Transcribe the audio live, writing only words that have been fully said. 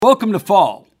Welcome to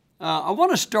fall. I want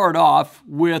to start off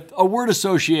with a word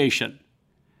association.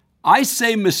 I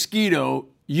say mosquito,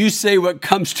 you say what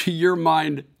comes to your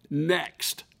mind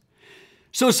next.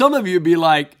 So some of you would be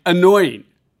like, annoying.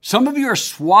 Some of you are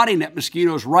swatting at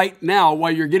mosquitoes right now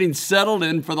while you're getting settled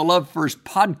in for the Love First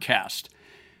podcast.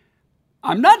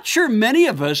 I'm not sure many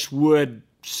of us would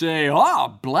say,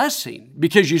 blessing,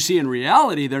 because you see, in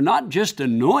reality, they're not just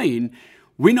annoying.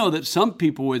 We know that some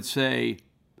people would say,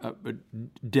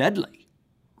 deadly,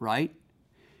 right?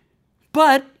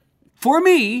 But for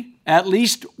me, at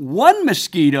least one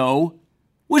mosquito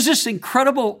was this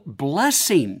incredible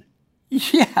blessing.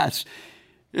 Yes.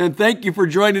 And thank you for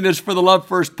joining us for the Love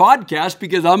First podcast,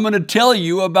 because I'm going to tell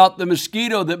you about the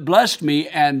mosquito that blessed me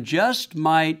and just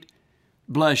might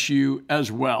bless you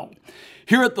as well.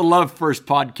 Here at the Love First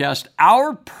podcast,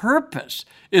 our purpose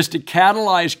is to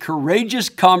catalyze courageous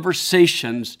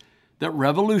conversations that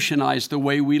revolutionize the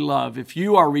way we love. If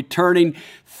you are returning,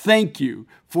 thank you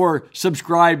for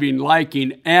subscribing,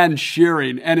 liking, and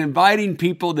sharing, and inviting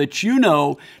people that you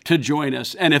know to join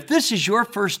us. And if this is your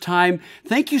first time,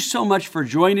 thank you so much for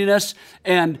joining us.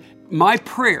 And my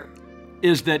prayer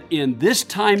is that in this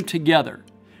time together,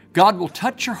 God will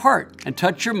touch your heart and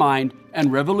touch your mind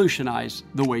and revolutionize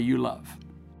the way you love.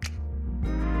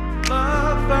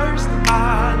 Love first,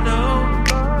 I know.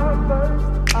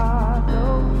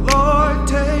 Lord,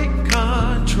 take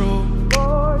control.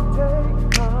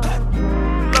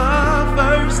 Love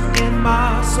first in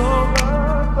my soul.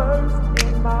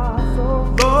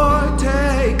 Lord,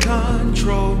 take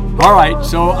control. All right,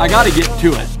 so I got to get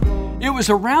to it. It was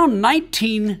around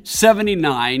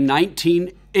 1979,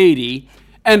 1980,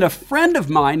 and a friend of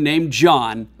mine named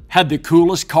John had the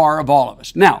coolest car of all of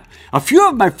us. Now, a few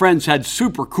of my friends had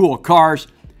super cool cars.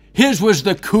 His was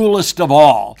the coolest of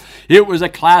all. It was a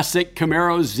classic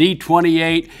Camaro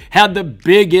Z28, had the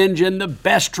big engine, the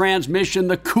best transmission,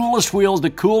 the coolest wheels, the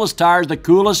coolest tires, the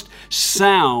coolest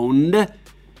sound.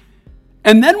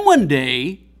 And then one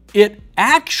day, it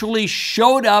actually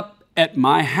showed up at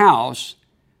my house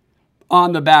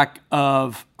on the back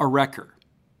of a wrecker.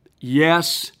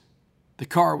 Yes, the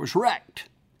car was wrecked.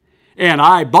 And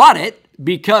I bought it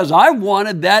because I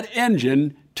wanted that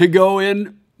engine to go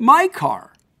in my car.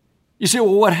 You say,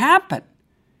 well, what happened?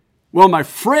 Well, my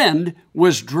friend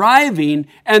was driving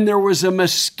and there was a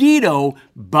mosquito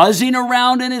buzzing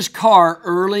around in his car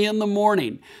early in the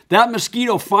morning. That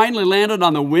mosquito finally landed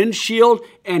on the windshield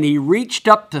and he reached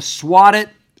up to swat it.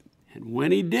 And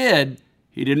when he did,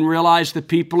 he didn't realize the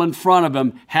people in front of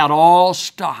him had all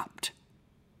stopped.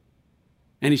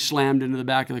 And he slammed into the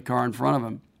back of the car in front of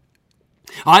him.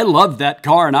 I loved that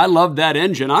car and I loved that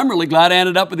engine. I'm really glad I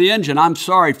ended up with the engine. I'm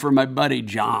sorry for my buddy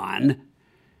John.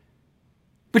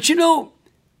 But you know,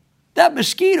 that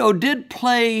mosquito did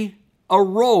play a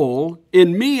role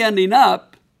in me ending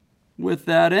up with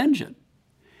that engine.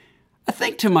 I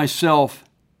think to myself,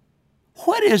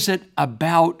 what is it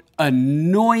about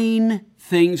annoying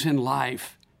things in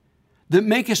life that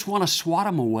make us want to swat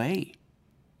them away?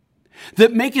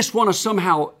 That make us want to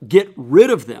somehow get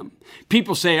rid of them.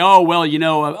 People say,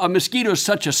 a mosquito is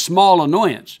such a small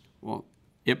annoyance. Well,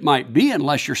 it might be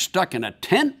unless you're stuck in a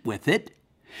tent with it.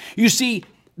 You see,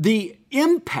 the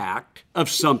impact of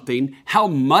something, how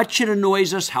much it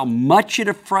annoys us, how much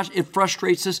it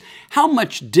frustrates us, how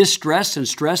much distress and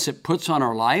stress it puts on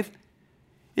our life,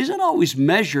 isn't always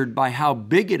measured by how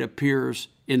big it appears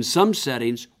in some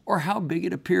settings or how big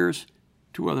it appears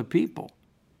to other people.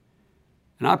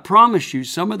 And I promise you,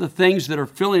 some of the things that are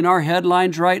filling our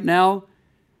headlines right now,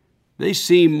 they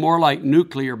seem more like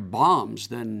nuclear bombs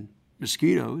than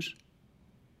mosquitoes.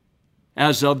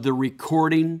 As of the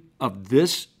recording of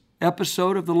this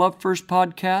episode of the Love First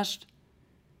podcast,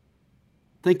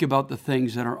 think about the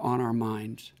things that are on our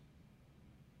minds.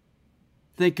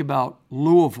 Think about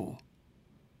Louisville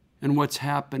and what's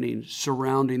happening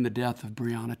surrounding the death of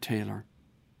Breonna Taylor.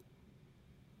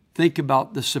 Think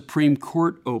about the Supreme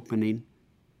Court opening.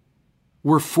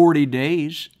 We're 40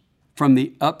 days from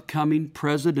the upcoming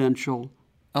presidential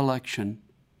election.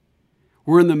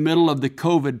 We're in the middle of the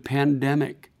COVID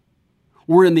pandemic.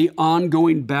 We're in the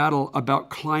ongoing battle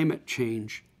about climate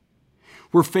change.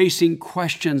 We're facing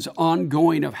questions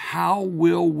ongoing of how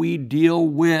will we deal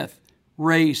with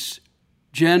race,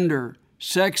 gender,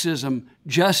 sexism,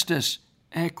 justice,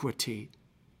 equity.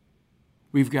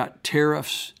 We've got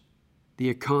tariffs, the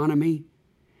economy.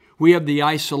 We have the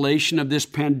isolation of this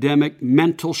pandemic,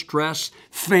 mental stress,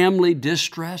 family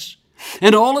distress.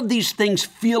 And all of these things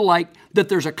feel like that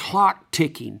there's a clock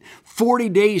ticking. 40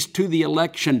 days to the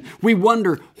election. We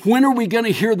wonder, when are we going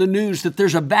to hear the news that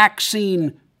there's a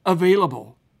vaccine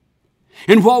available?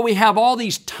 And while we have all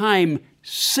these time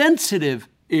sensitive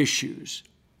issues,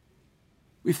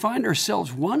 we find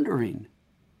ourselves wondering,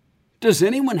 does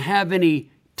anyone have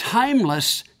any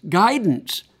timeless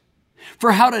guidance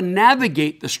for how to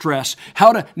navigate the stress,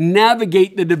 how to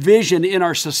navigate the division in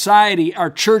our society, our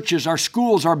churches, our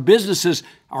schools, our businesses,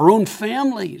 our own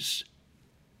families?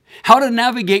 How to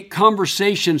navigate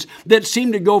conversations that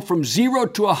seem to go from 0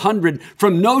 to 100,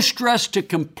 from no stress to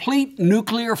complete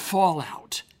nuclear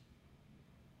fallout.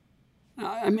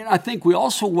 I think we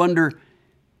also wonder,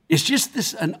 is just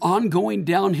this an ongoing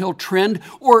downhill trend?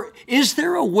 Or is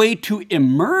there a way to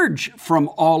emerge from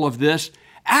all of this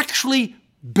actually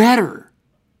better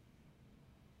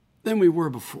than we were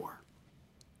before?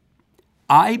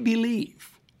 I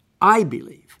believe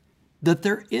that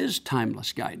there is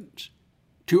timeless guidance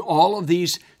to all of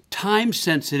these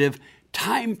time-sensitive,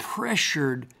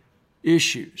 time-pressured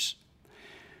issues.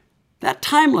 That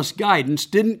timeless guidance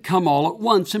didn't come all at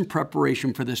once in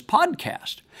preparation for this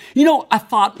podcast. I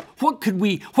thought, what could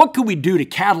we do to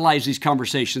catalyze these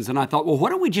conversations? And I thought, well, why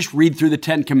don't we just read through the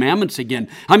 10 Commandments again?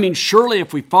 Surely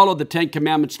if we follow the 10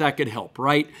 Commandments, that could help,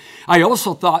 right? I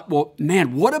also thought, well,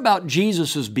 man, what about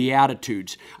Jesus's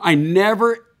Beatitudes? I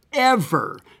never,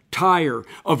 ever tire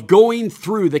of going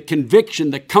through the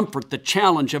conviction, the comfort, the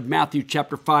challenge of Matthew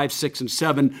chapter 5, 6, and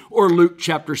 7, or Luke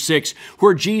chapter 6,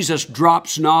 where Jesus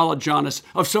drops knowledge on us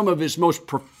of some of his most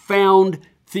profound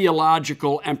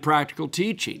theological and practical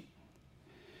teaching.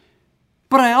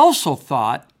 But I also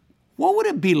thought, what would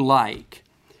it be like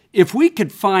if we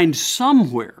could find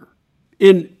somewhere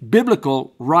in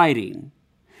biblical writing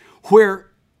where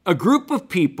a group of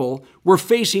people were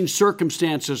facing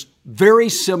circumstances very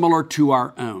similar to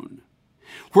our own,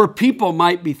 where people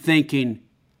might be thinking,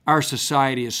 our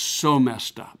society is so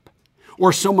messed up.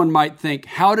 Or someone might think,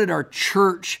 how did our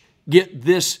church get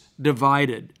this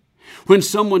divided? When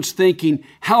someone's thinking,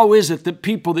 how is it that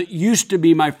people that used to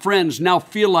be my friends now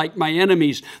feel like my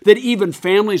enemies, that even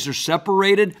families are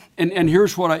separated? And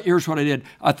here's what I did.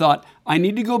 I thought, I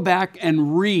need to go back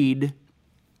and read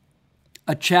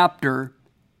a chapter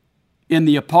in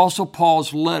the Apostle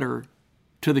Paul's letter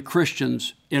to the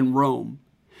Christians in Rome.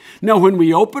 Now, when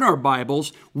we open our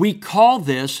Bibles, we call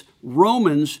this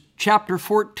Romans chapter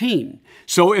 14.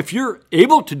 So if you're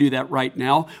able to do that right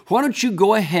now, why don't you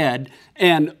go ahead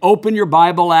and open your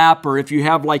Bible app, or if you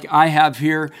have, like I have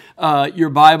here, your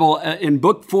Bible in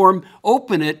book form,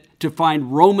 open it to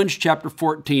find Romans chapter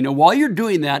 14. And while you're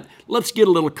doing that, let's get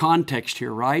a little context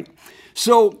here, right?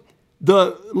 So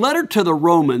the letter to the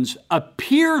Romans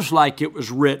appears like it was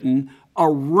written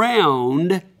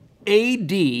around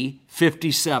AD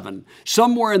 57,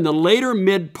 somewhere in the later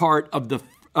mid part of the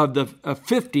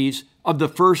 50s of the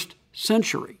first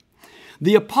century.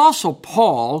 The Apostle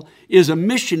Paul is a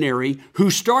missionary who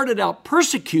started out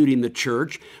persecuting the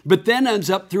church, but then ends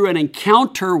up through an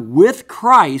encounter with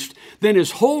Christ. Then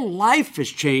his whole life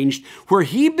is changed, where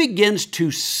he begins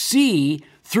to see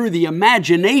through the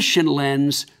imagination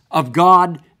lens of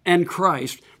God and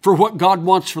Christ for what God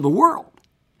wants for the world.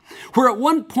 Where at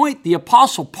one point the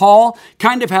Apostle Paul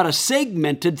kind of had a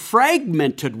segmented,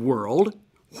 fragmented world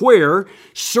where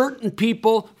certain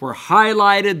people were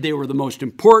highlighted, they were the most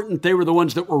important, they were the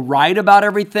ones that were right about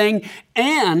everything,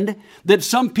 and that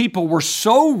some people were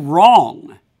so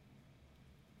wrong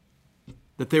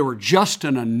that they were just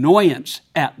an annoyance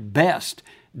at best,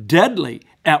 deadly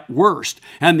at worst.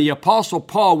 And the Apostle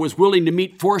Paul was willing to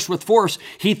meet force with force.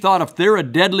 He thought if they're a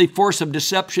deadly force of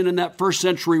deception in that first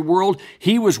century world,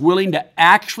 he was willing to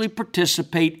actually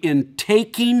participate in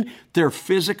taking their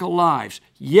physical lives.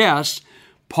 Yes,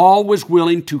 Paul was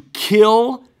willing to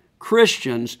kill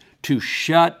Christians to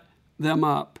shut them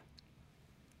up.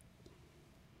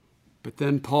 But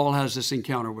then Paul has this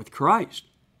encounter with Christ,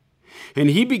 and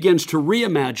he begins to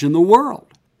reimagine the world.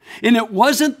 And it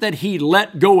wasn't that he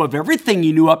let go of everything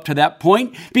he knew up to that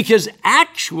point, because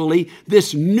actually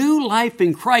this new life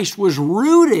in Christ was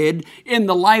rooted in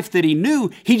the life that he knew.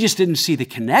 He just didn't see the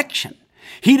connection.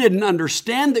 He didn't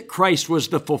understand that Christ was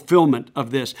the fulfillment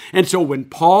of this. And so when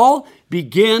Paul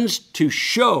begins to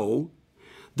show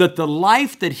that the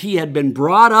life that he had been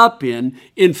brought up in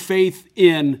faith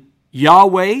in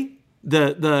Yahweh,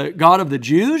 the God of the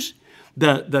Jews,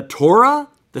 the Torah,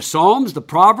 the Psalms, the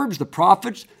Proverbs, the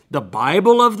prophets, the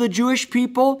Bible of the Jewish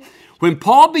people, when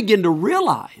Paul began to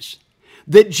realize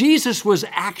that Jesus was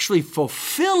actually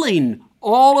fulfilling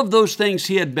all of those things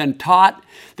he had been taught,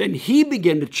 then he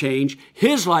began to change.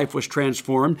 His life was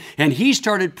transformed, and he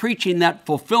started preaching that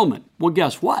fulfillment. Well,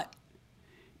 guess what?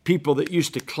 People that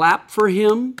used to clap for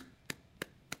him,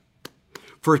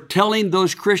 for telling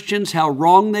those Christians how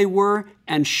wrong they were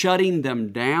and shutting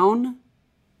them down,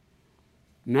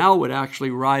 now would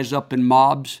actually rise up in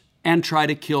mobs and try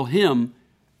to kill him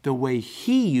the way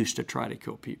he used to try to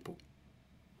kill people.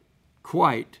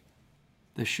 Quite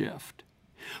the shift.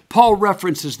 Paul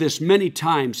references this many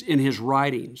times in his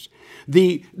writings.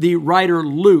 The writer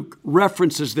Luke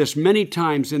references this many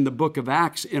times in the book of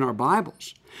Acts in our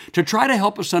Bibles to try to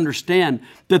help us understand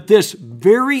that this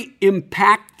very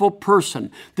impactful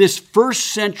person, this first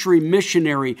century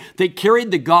missionary that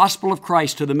carried the gospel of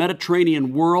Christ to the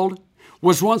Mediterranean world,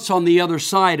 was once on the other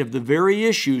side of the very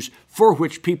issues for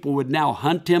which people would now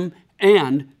hunt him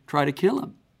and try to kill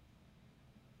him.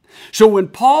 So when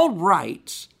Paul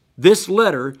writes this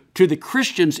letter to the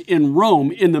Christians in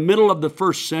Rome in the middle of the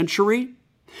first century,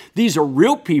 these are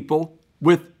real people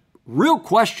with real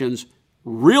questions,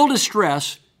 real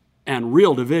distress, and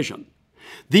real division.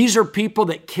 These are people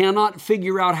that cannot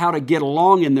figure out how to get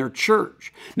along in their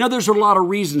church. Now, there's a lot of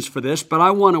reasons for this, but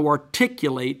I want to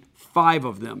articulate 5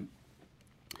 of them.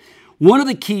 One of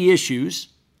the key reasons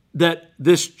that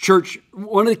this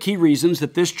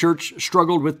church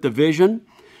struggled with division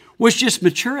was just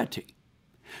maturity.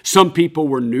 Some people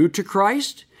were new to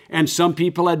Christ, and some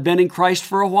people had been in Christ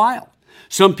for a while.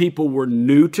 Some people were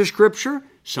new to Scripture.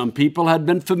 Some people had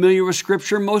been familiar with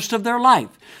Scripture most of their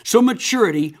life. So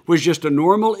maturity was just a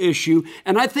normal issue,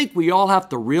 and I think we all have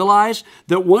to realize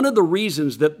that one of the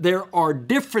reasons that there are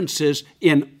differences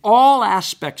in all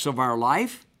aspects of our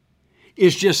life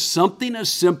is just something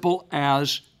as simple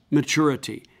as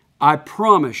maturity. I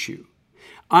promise you,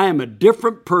 I am a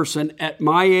different person at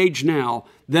my age now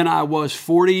than I was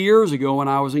 40 years ago when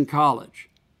I was in college.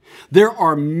 There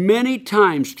are many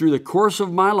times through the course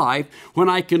of my life when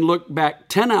I can look back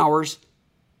 10 hours,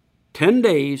 10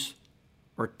 days,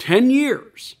 or 10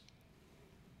 years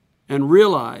and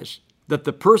realize that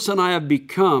the person I have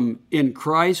become in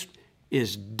Christ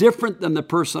is different than the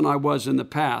person I was in the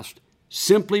past,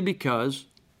 simply because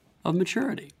of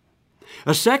maturity.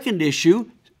 A second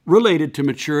issue related to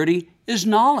maturity is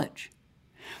knowledge.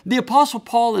 The Apostle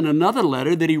Paul, in another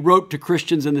letter that he wrote to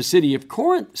Christians in the city of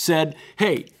Corinth, said,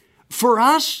 hey, for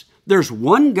us, there's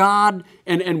one God,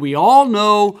 and we all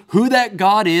know who that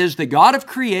God is, the God of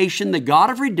creation, the God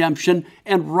of redemption,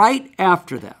 and right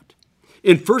after that,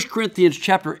 in 1 Corinthians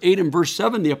chapter 8 and verse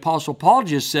 7, the Apostle Paul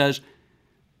just says,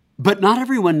 but not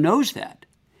everyone knows that.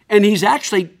 And he's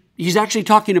actually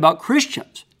talking about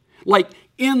Christians. Like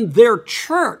in their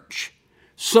church,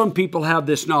 some people have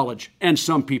this knowledge and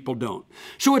some people don't.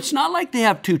 So it's not like they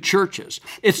have 2 churches.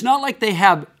 It's not like they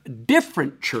have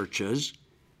different churches.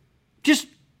 Just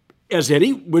as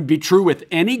any would be true with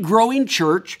any growing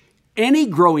church, any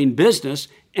growing business,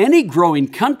 any growing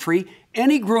country,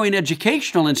 any growing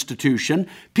educational institution,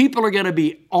 people are going to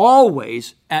be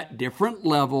always at different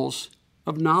levels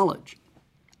of knowledge.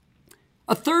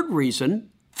 A third reason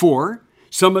for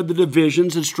some of the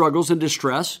divisions and struggles and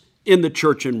distress in the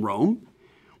church in Rome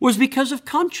was because of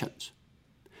conscience.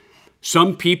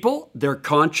 Some people, their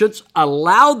conscience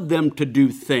allowed them to do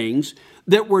things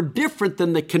that were different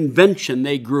than the convention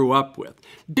they grew up with,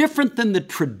 different than the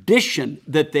tradition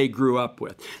that they grew up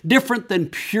with, different than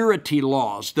purity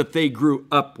laws that they grew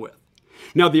up with.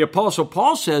 Now, the Apostle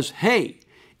Paul says, hey,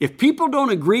 if people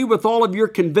don't agree with all of your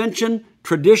convention,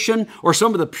 tradition, or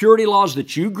some of the purity laws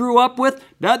that you grew up with,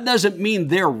 that doesn't mean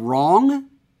they're wrong.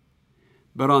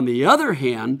 But on the other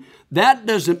hand, that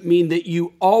doesn't mean that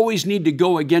you always need to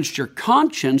go against your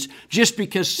conscience just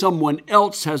because someone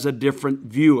else has a different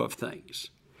view of things.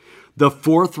 The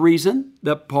fourth reason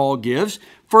that Paul gives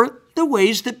for the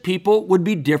ways that people would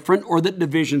be different or that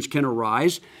divisions can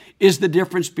arise is the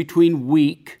difference between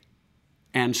weak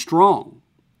and strong.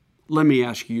 Let me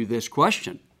ask you this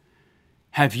question.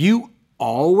 Have you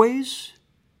always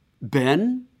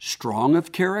been strong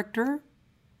of character?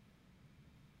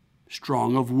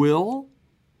 Strong of will?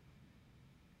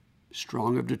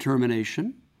 Strong of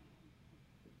determination?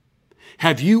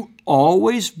 Have you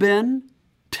always been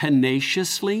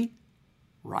tenaciously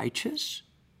righteous?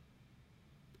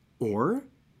 Or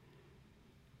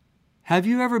have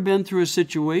you ever been through a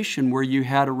situation where you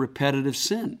had a repetitive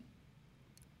sin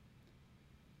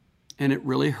and it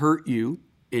really hurt you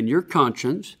in your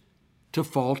conscience to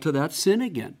fall to that sin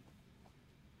again?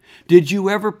 Did you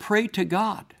ever pray to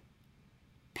God,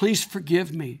 please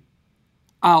forgive me,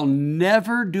 I'll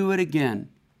never do it again?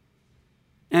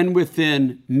 And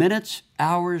within minutes,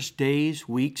 hours, days,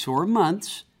 weeks, or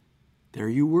months, there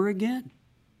you were again.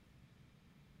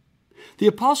 The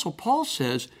Apostle Paul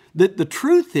says that the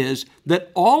truth is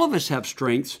that all of us have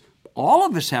strengths, all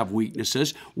of us have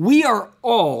weaknesses. We are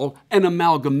all an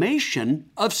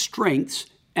amalgamation of strengths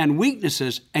and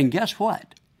weaknesses. And guess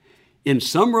what? In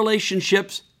some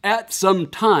relationships, at some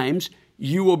times,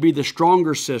 you will be the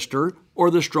stronger sister or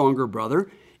the stronger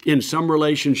brother. In some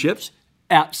relationships,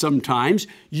 at some times,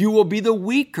 you will be the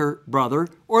weaker brother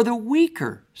or the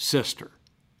weaker sister.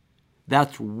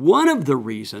 That's one of the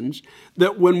reasons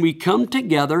that when we come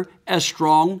together as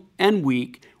strong and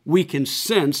weak, we can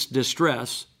sense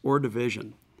distress or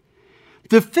division.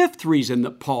 The fifth reason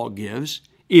that Paul gives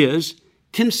is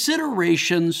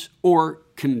considerations or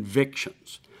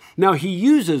convictions. Now, he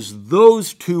uses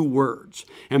those two words,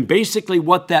 and basically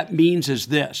what that means is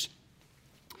this,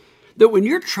 that when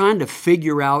you're trying to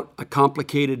figure out a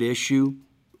complicated issue,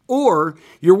 or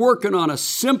you're working on a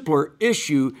simpler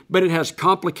issue, but it has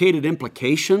complicated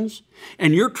implications,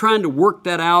 and you're trying to work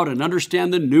that out and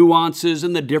understand the nuances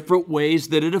and the different ways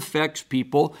that it affects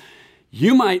people,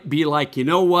 you might be like, you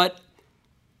know what?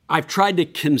 I've tried to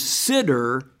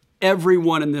consider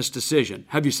everyone in this decision.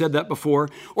 Have you said that before?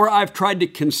 Or I've tried to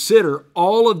consider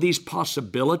all of these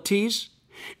possibilities,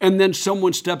 and then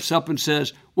someone steps up and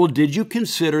says, well, did you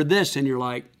consider this? And you're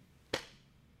like,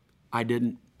 I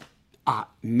didn't.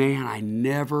 Man, I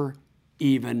never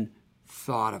even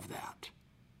thought of that.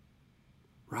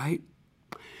 Right?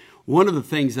 One of the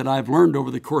things that I've learned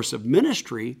over the course of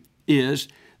ministry is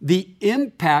the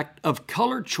impact of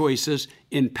color choices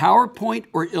in PowerPoint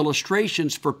or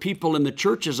illustrations for people in the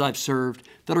churches I've served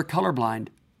that are colorblind.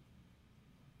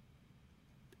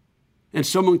 And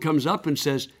someone comes up and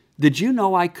says, did you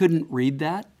know I couldn't read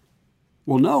that?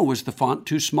 Well, no. Was the font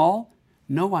too small?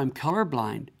 No, I'm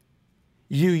colorblind.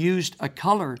 You used a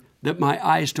color that my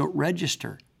eyes don't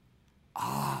register.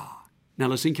 Now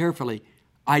listen carefully.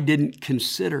 I didn't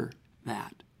consider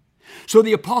that. So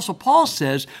the Apostle Paul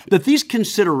says that these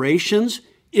considerations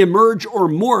emerge or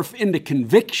morph into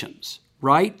convictions,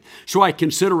 right? So I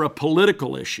consider a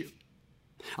political issue.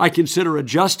 I consider a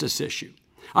justice issue.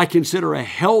 I consider a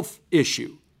health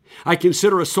issue. I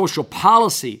consider a social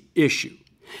policy issue.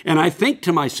 And I think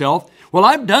to myself, well,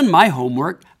 I've done my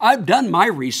homework. I've done my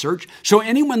research. So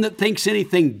anyone that thinks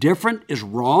anything different is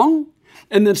wrong.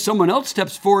 And then someone else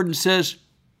steps forward and says,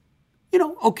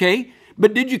 okay,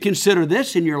 but did you consider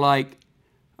this? And you're like,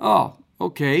 oh,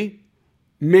 okay.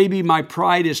 Maybe my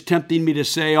pride is tempting me to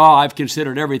say, I've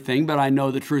considered everything, but I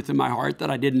know the truth in my heart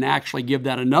that I didn't actually give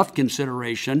that enough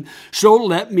consideration. So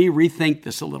let me rethink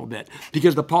this a little bit.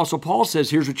 Because the Apostle Paul says,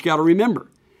 here's what you got to remember.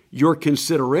 Your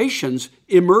considerations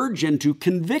emerge into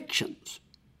convictions.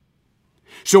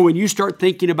 So when you start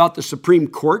thinking about the Supreme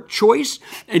Court choice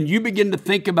and you begin to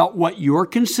think about what your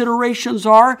considerations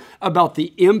are about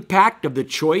the impact of the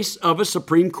choice of a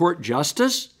Supreme Court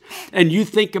justice, and you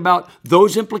think about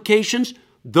those implications,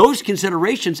 those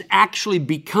considerations actually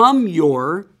become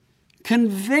your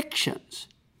convictions.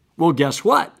 Well, guess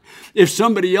what? If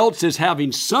somebody else is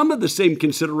having some of the same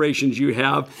considerations you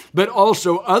have, but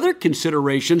also other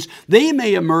considerations, they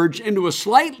may emerge into a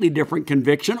slightly different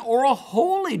conviction or a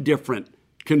wholly different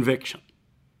conviction.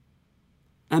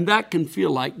 And that can feel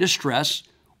like distress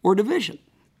or division.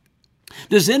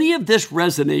 Does any of this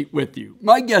resonate with you?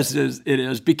 My guess is it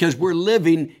is, because we're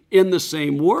living in the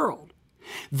same world.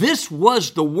 This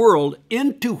was the world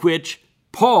into which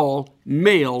Paul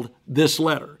mailed this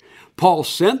letter. Paul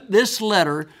sent this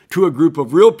letter to a group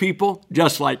of real people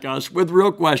just like us, with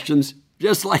real questions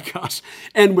just like us,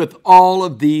 and with all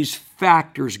of these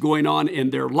factors going on in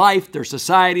their life, their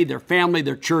society, their family,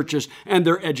 their churches, and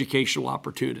their educational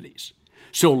opportunities.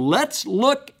 So let's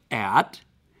look at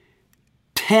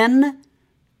 10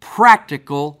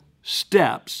 practical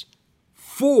steps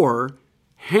for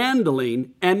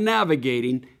handling and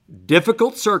navigating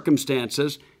difficult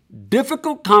circumstances,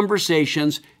 difficult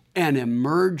conversations, and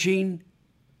emerging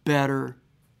better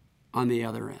on the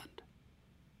other end.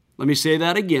 Let me say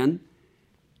that again.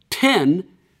 10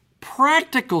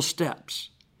 practical steps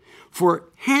for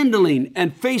handling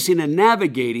and facing and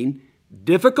navigating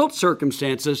difficult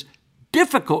circumstances,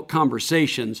 difficult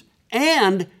conversations,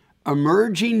 and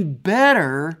emerging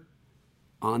better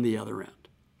on the other end.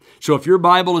 So if your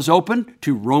Bible is open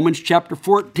to Romans chapter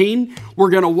 14, we're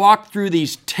going to walk through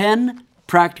these 10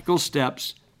 practical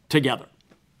steps together.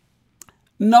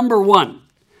 Number 1,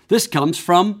 this comes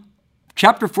from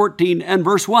chapter 14 and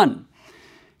verse 1.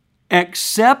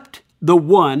 Accept the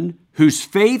one whose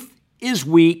faith is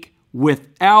weak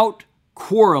without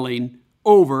quarreling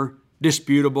over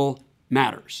disputable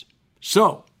matters.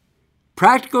 So,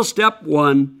 practical step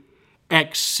 1,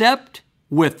 accept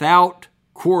without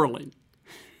quarreling.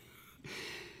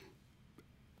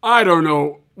 I don't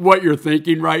know what you're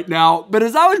thinking right now, but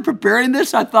as I was preparing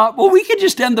this, I thought, well, we could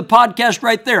just end the podcast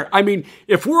right there. I mean,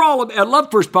 if we're all at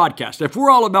Love First Podcast, if we're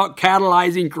all about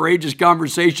catalyzing courageous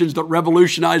conversations that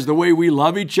revolutionize the way we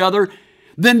love each other,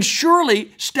 then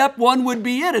surely step 1 would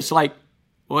be it. It's like,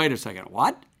 Wait a second,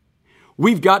 what?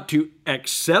 We've got to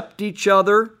accept each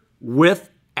other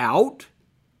without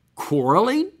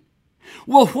quarreling?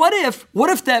 Well, what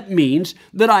if that means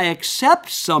that I accept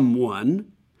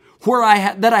someone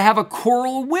that I have a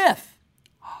quarrel with?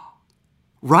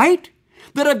 Right?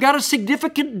 That I've got a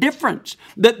significant difference,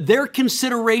 that their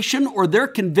consideration or their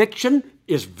conviction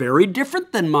is very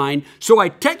different than mine, so I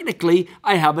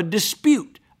have a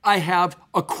dispute. I have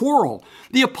a quarrel.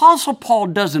 The Apostle Paul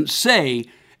doesn't say,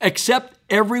 accept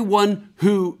everyone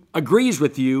who agrees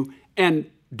with you and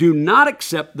do not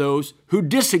accept those who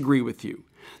disagree with you.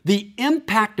 The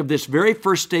impact of this very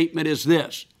first statement is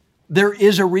this: there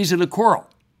is a reason to quarrel.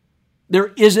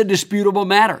 There is a disputable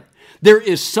matter. There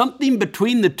is something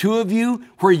between the two of you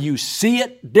where you see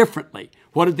it differently.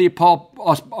 What did the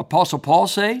Apostle Paul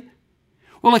say?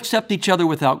 Well, accept each other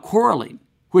without quarreling,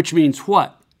 which means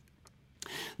what?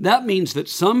 That means that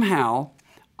somehow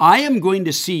I am going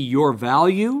to see your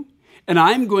value and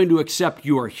I'm going to accept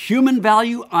your human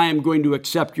value. I am going to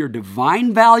accept your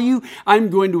divine value. I'm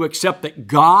going to accept that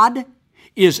God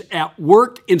is at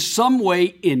work in some way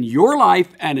in your life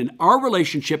and in our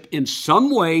relationship in some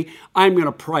way. I'm going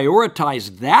to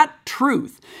prioritize that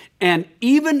truth. And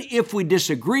even if we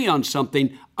disagree on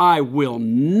something, I will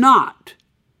not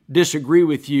disagree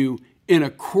with you in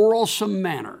a quarrelsome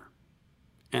manner.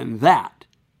 And that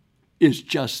is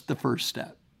just the first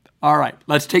step. All right,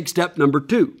 let's take step number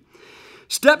 2.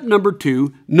 Step number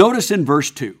 2, notice in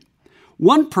verse 2.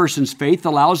 One person's faith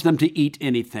allows them to eat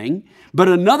anything, but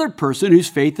another person whose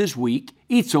faith is weak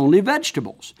eats only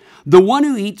vegetables. The one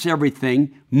who eats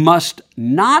everything must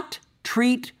not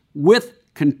treat with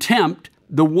contempt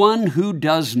the one who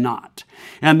does not.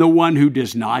 And the one who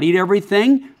does not eat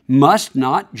everything must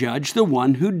not judge the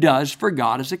one who does, for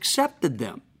God has accepted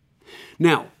them.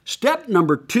 Now, step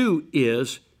number 2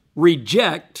 is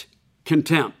reject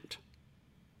contempt.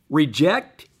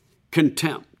 Reject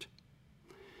contempt.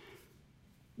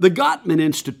 The Gottman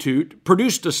Institute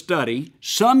produced a study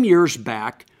some years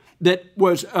back that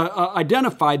was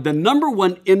identified the number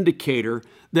one indicator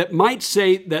that might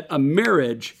say that a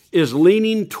marriage is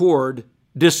leaning toward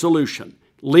dissolution,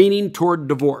 leaning toward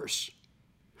divorce.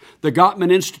 The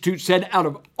Gottman Institute said out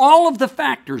of all of the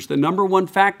factors, the number one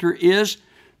factor is,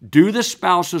 do the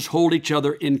spouses hold each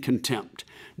other in contempt?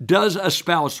 Does a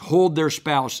spouse hold their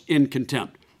spouse in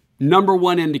contempt? Number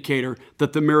one indicator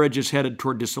that the marriage is headed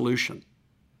toward dissolution.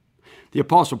 The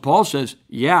Apostle Paul says,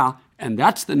 yeah, and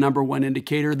that's the number one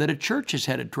indicator that a church is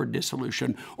headed toward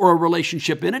dissolution, or a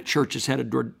relationship in a church is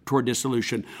headed toward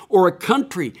dissolution, or a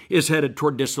country is headed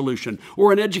toward dissolution,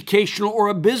 or an educational or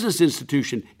a business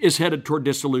institution is headed toward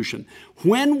dissolution.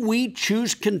 When we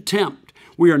choose contempt,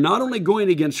 we are not only going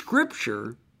against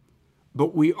Scripture,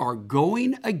 but we are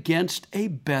going against a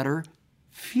better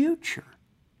future.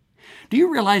 Do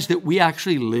you realize that we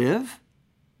actually live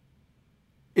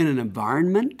in an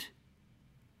environment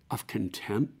of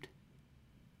contempt?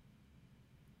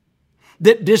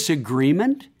 That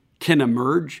disagreement can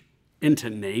emerge into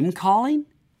name-calling?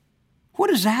 What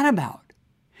is that about?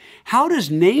 How does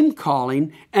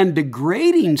name-calling and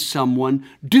degrading someone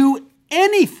do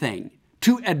anything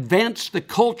to advance the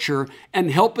culture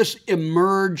and help us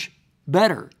emerge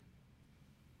better?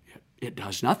 It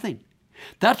does nothing.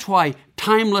 That's why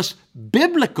timeless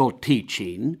biblical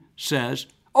teaching says,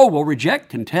 reject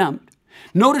contempt.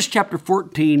 Notice chapter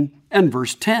 14 and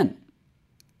verse 10.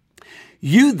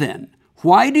 You then,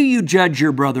 why do you judge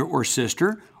your brother or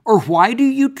sister, or why do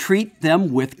you treat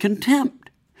them with contempt?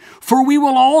 For we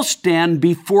will all stand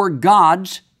before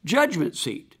God's judgment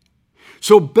seat.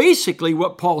 So basically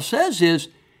what Paul says is,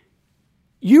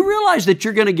 you realize that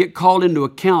you're going to get called into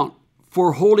account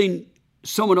for holding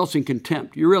someone else in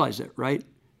contempt. You realize that, right?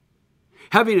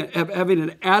 Having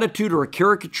an attitude or a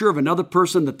caricature of another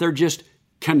person that they're just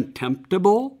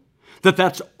contemptible,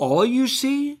 that's all you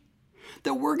see,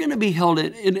 that we're going to be held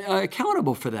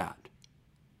accountable for that.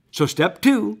 So step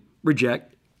 2,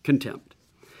 reject contempt.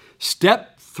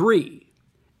 Step 3,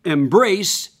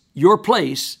 embrace your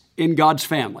place in God's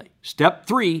family. Step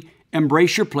 3,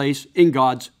 embrace your place in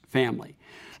God's family.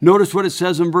 Notice what it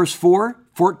says in verse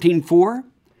 14:4.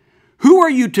 Who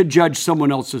are you to judge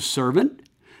someone else's servant?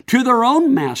 To their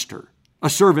own master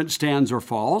a servant stands or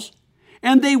falls,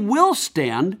 and they will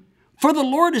stand, for the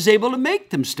Lord is able to make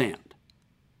them stand.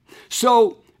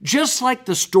 So, just like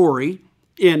the story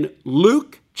in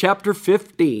Luke chapter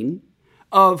 15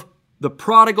 of the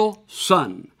prodigal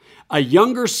son, a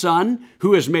younger son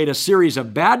who has made a series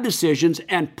of bad decisions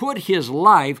and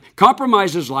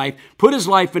compromised his life, put his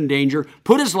life in danger,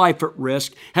 put his life at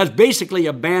risk, has basically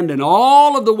abandoned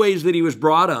all of the ways that he was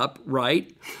brought up,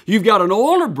 right? You've got an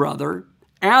older brother,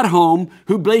 at home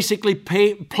who basically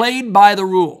played by the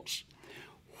rules.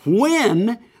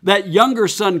 When that younger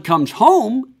son comes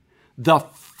home, the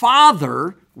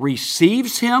father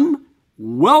receives him,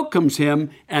 welcomes him,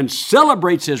 and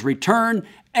celebrates his return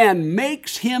and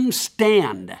makes him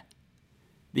stand.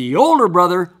 The older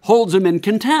brother holds him in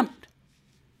contempt.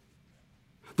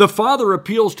 The father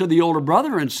appeals to the older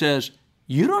brother and says,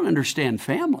 "You don't understand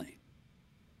family.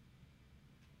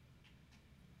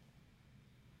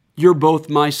 You're both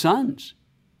my sons.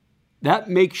 That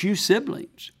makes you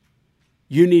siblings.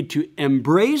 You need to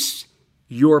embrace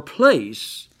your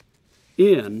place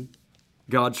in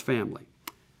God's family."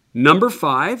 Number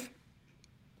 5,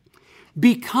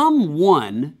 become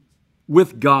one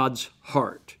with God's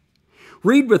heart.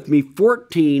 Read with me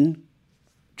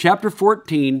chapter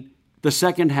 14, the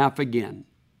second half again.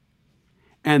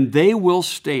 "And they will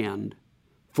stand,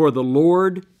 for the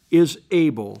Lord is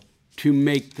able to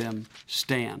make them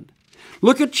stand."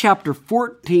 Look at chapter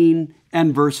 14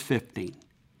 and verse 15.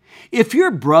 "If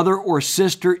your brother or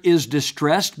sister is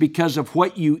distressed because of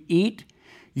what you eat,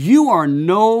 you are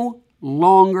no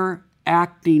longer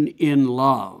acting in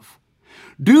love.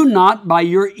 Do not by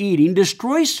your eating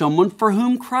destroy someone for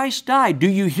whom Christ died." Do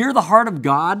you hear the heart of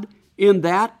God in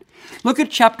that? Look at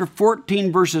chapter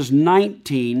 14, verses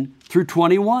 19 through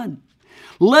 21.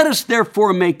 "Let us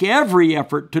therefore make every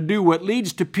effort to do what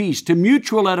leads to peace, to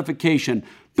mutual edification.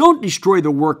 Don't destroy the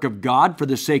work of God for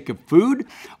the sake of food.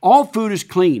 All food is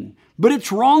clean, but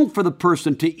it's wrong for the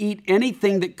person to eat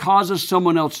anything that causes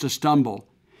someone else to stumble.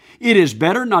 It is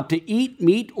better not to eat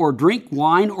meat or drink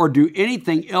wine or do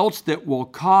anything else that will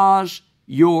cause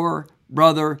your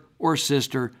brother or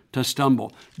sister to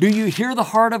stumble." Do you hear the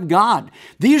heart of God?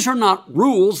 These are not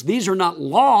rules. These are not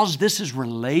laws. This is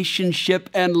relationship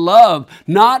and love.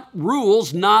 Not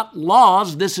rules, not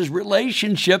laws. This is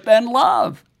relationship and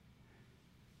love.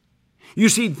 You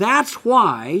see, that's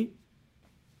why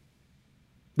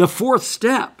the 4th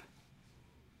step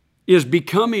is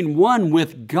becoming one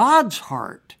with God's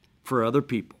heart for other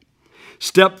people.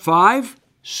 Step 5,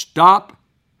 stop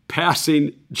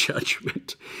passing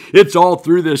judgment. It's all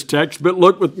through this text, but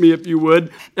look with me, if you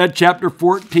would, at chapter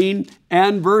 14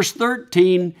 and verse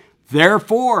 13.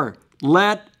 "Therefore,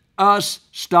 let us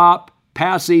stop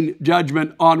passing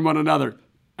judgment on one another."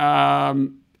 I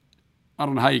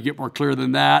don't know how you get more clear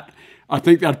than that. I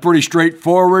think that's pretty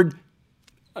straightforward.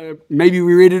 Maybe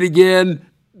we read it again.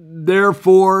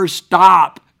 "Therefore,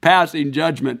 stop passing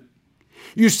judgment."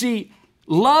 You see,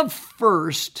 love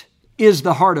first is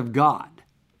the heart of God.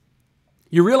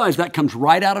 You realize that comes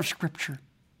right out of Scripture.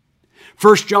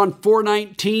 1 John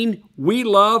 4:19, we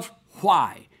love,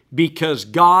 why? Because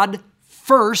God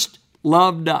first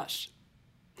loved us.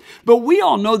 But we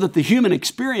all know that the human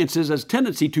experience has a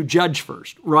tendency to judge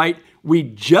first, right? We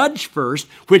judge first,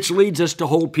 which leads us to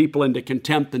hold people into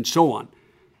contempt and so on.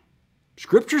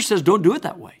 Scripture says don't do it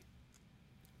that way.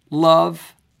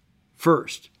 Love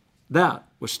first. That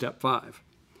was step 5.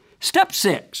 Step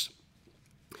 6,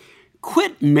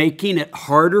 quit making it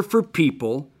harder for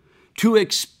people to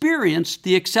experience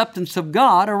the acceptance of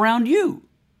God around you.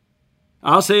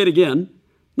 I'll say it again.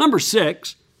 Number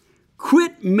 6,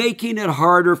 quit making it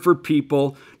harder for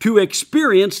people to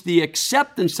experience the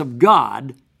acceptance of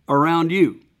God around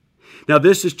you. Now,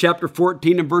 this is chapter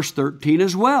 14 and verse 13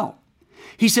 as well.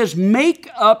 He says, make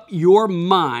up your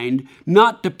mind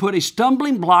not to put a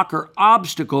stumbling block or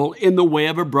obstacle in the way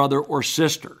of a brother or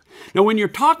sister. Now, when you're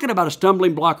talking about a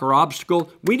stumbling block or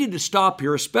obstacle, we need to stop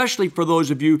here, especially for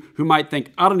those of you who might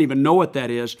think, I don't even know what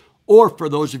that is, or for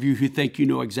those of you who think you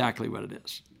know exactly what it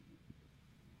is.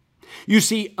 You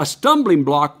see, a stumbling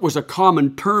block was a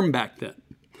common term back then,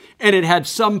 and it had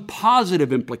some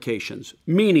positive implications,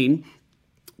 meaning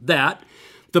that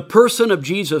the person of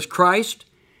Jesus Christ,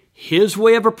 His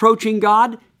way of approaching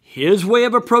God, His way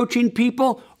of approaching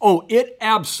people, it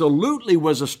absolutely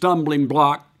was a stumbling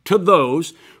block to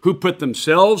those who put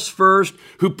themselves first,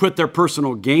 who put their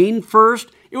personal gain first.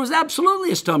 It was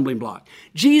absolutely a stumbling block.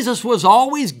 Jesus was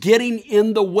always getting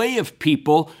in the way of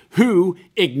people who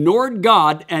ignored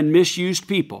God and misused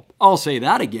people. I'll say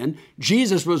that again.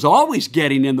 Jesus was always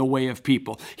getting in the way of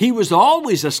people. He was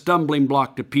always a stumbling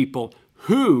block to people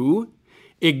who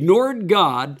ignored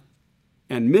God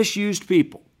and misused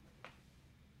people.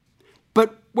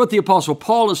 But what the Apostle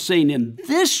Paul is saying in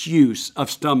this use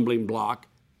of stumbling block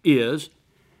is,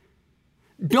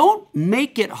 don't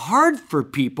make it hard for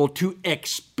people to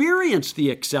experience the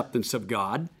acceptance of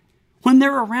God when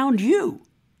they're around you.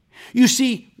 You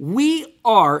see, we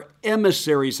are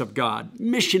emissaries of God,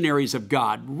 missionaries of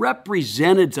God,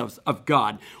 representatives of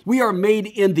God. We are made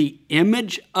in the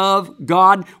image of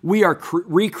God. We are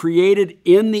recreated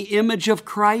in the image of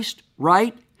Christ,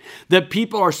 right? That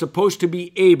people are supposed to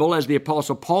be able, as the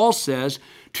Apostle Paul says,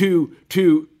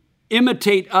 to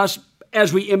imitate us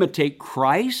as we imitate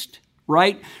Christ,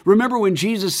 right? Remember when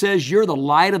Jesus says, you're the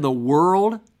light of the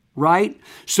world, right?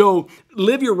 So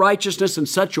live your righteousness in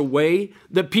such a way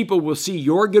that people will see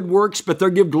your good works, but they'll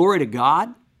give glory to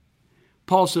God.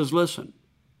 Paul says, listen,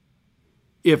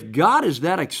 if God is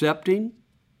that accepting,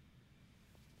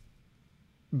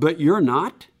 but you're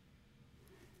not,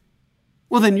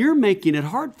 well, then you're making it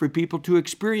hard for people to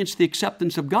experience the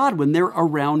acceptance of God when they're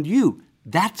around you.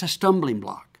 That's a stumbling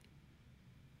block.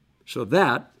 So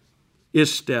that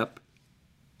is step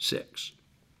 6.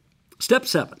 Step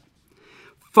 7.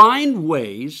 Find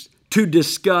ways to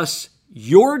discuss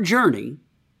your journey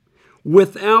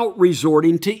without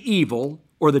resorting to evil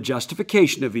or the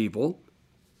justification of evil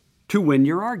to win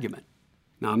your argument.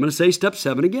 Now, I'm going to say step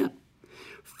 7 again.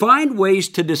 Find ways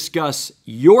to discuss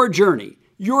your journey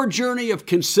of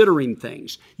considering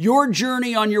things, your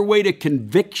journey on your way to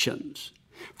convictions.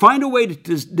 Find a way to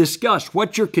discuss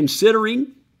what you're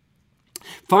considering.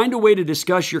 Find a way to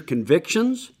discuss your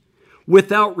convictions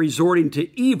without resorting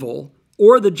to evil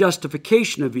or the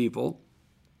justification of evil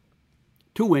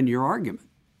to win your argument.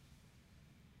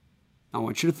 I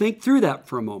want you to think through that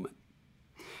for a moment.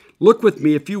 Look with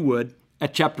me, if you would,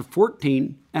 at chapter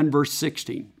 14 and verse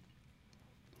 16.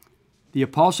 The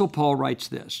Apostle Paul writes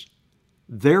this,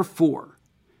 therefore,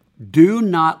 do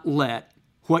not let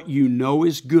what you know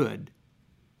is good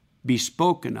be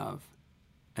spoken of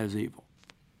as evil.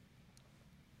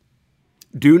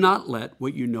 Do not let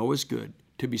what you know is good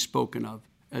to be spoken of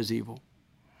as evil.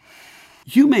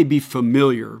 You may be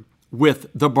familiar with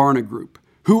the Barna Group,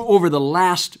 who over the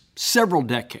last several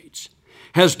decades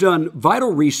has done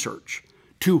vital research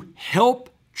to help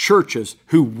churches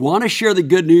who want to share the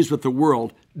good news with the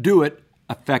world do it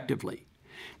effectively.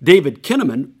 David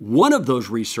Kinnaman, one of those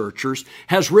researchers,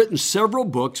 has written several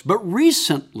books, but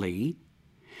recently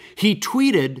he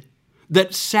tweeted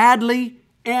that sadly,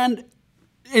 and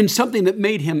in something that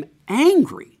made him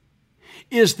angry,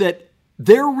 is that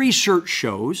their research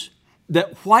shows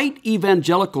that white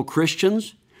evangelical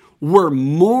Christians were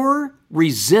more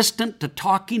resistant to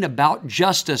talking about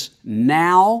justice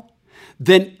now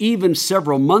than even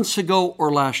several months ago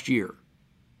or last year.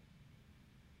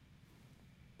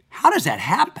 How does that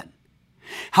happen?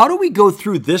 How do we go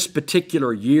through this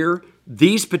particular year,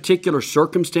 these particular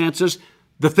circumstances,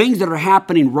 the things that are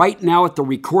happening right now at the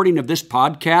recording of this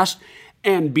podcast,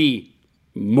 and be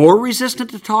more resistant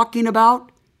to talking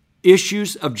about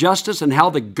issues of justice and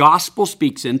how the gospel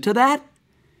speaks into that?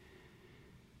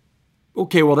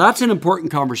 Okay, well, that's an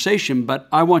important conversation, but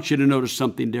I want you to notice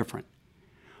something different.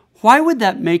 Why would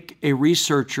that make a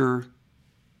researcher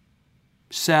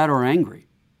sad or angry?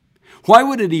 Why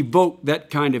would it evoke that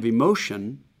kind of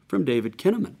emotion from David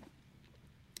Kinnaman?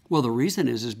 Well, the reason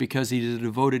is because he's a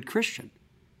devoted Christian.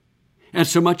 And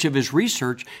so much of his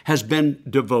research has been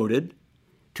devoted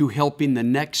to helping the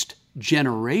next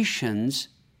generations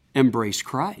embrace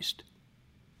Christ.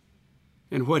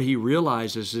 And what he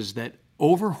realizes is that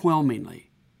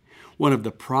overwhelmingly, one of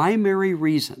the primary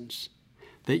reasons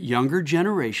that younger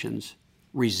generations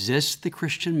resist the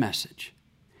Christian message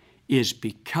is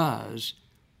because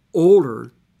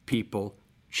older people,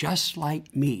 just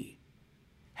like me,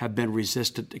 have been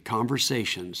resistant to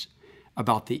conversations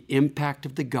about the impact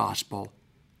of the gospel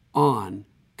on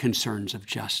concerns of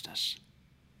justice.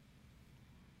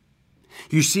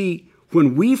 You see,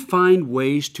 when we find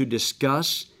ways to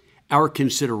discuss our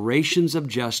considerations of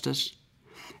justice,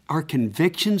 our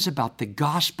convictions about the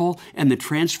gospel and the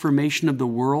transformation of the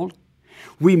world,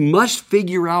 we must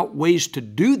figure out ways to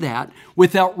do that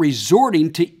without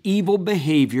resorting to evil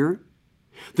behavior,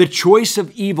 the choice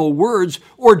of evil words,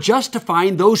 or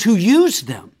justifying those who use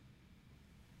them.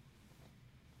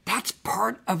 That's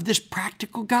part of this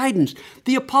practical guidance.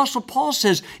 The Apostle Paul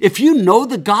says, if you know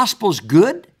the gospel's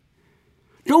good,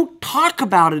 don't talk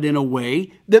about it in a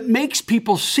way that makes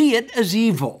people see it as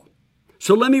evil.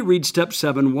 So let me read step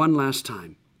 7 one last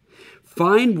time.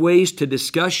 Find ways to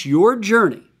discuss your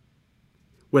journey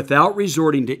without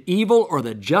resorting to evil or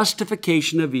the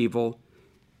justification of evil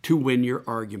to win your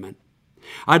argument.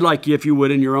 I'd like you, if you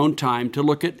would, in your own time, to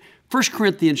look at 1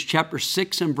 Corinthians chapter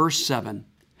 6 and verse 7,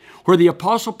 where the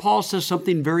Apostle Paul says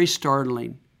something very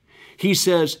startling. He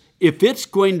says, if it's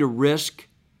going to risk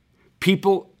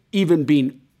people even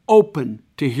being open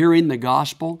to hearing the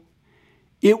gospel,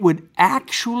 it would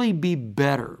actually be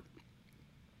better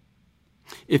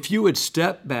if you would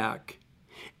step back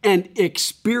and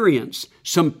experience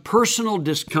some personal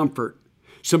discomfort,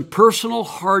 some personal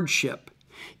hardship,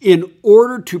 in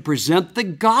order to present the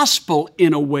gospel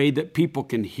in a way that people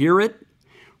can hear it,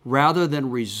 rather than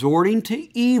resorting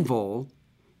to evil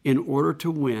in order to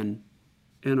win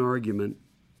an argument.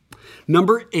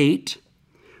 Number 8,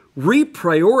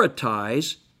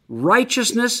 reprioritize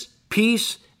righteousness,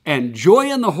 peace, and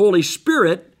joy in the Holy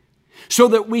Spirit so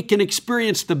that we can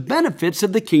experience the benefits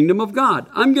of the kingdom of God.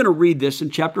 I'm going to read this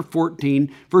in chapter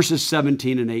 14, verses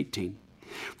 17 and 18.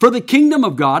 For the kingdom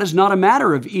of God is not a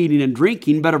matter of eating and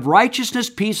drinking, but of righteousness,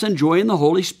 peace, and joy in the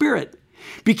Holy Spirit.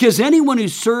 Because anyone who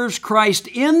serves Christ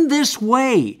in this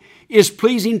way is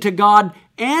pleasing to God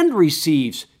and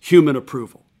receives human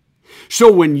approval.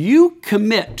 So when you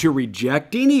commit to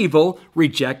rejecting evil,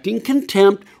 rejecting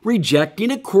contempt,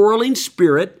 rejecting a quarreling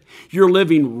spirit, you're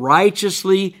living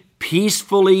righteously,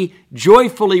 peacefully,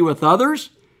 joyfully with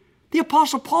others, the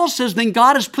Apostle Paul says, then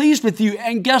God is pleased with you.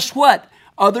 And guess what?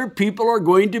 Other people are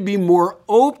going to be more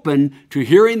open to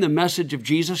hearing the message of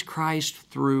Jesus Christ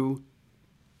through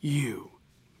you.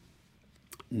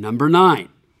 Number 9,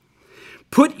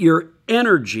 put your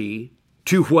energy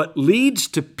to what leads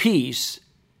to peace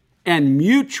and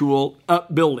mutual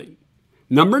upbuilding.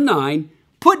 Number 9,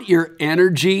 put your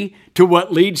energy to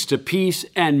what leads to peace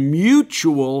and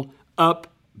mutual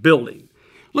upbuilding.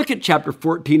 Look at chapter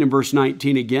 14 and verse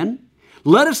 19 again.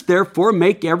 Let us therefore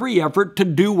make every effort to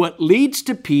do what leads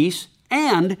to peace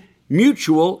and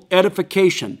mutual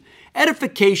edification.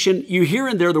 Edification, you hear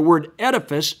in there the word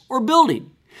edifice or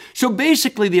building. So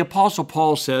basically the Apostle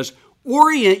Paul says,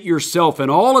 orient yourself in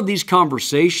all of these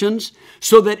conversations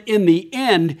so that in the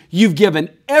end, you've given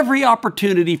every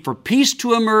opportunity for peace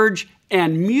to emerge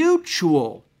and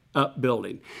mutual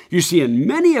upbuilding. You see, in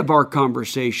many of our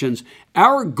conversations,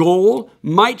 our goal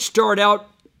might start out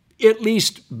at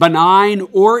least benign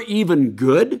or even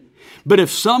good. But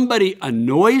if somebody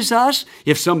annoys us,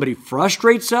 if somebody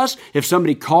frustrates us, if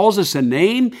somebody calls us a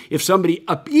name, if somebody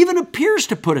even appears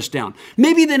to put us down,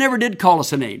 maybe they never did call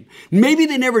us a name. Maybe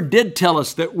they never did tell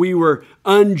us that we were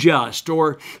unjust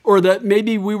or that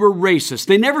maybe we were racist.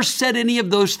 They never said any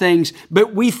of those things,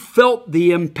 but we felt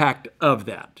the impact of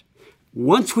that.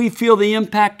 Once we feel the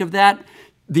impact of that,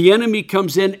 the enemy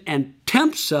comes in and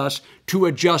tempts us to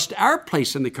adjust our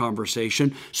place in the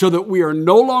conversation so that we are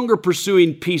no longer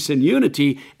pursuing peace and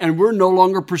unity and we're no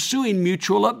longer pursuing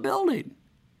mutual upbuilding.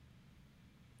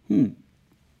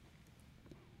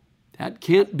 That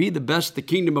can't be the best the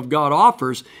kingdom of God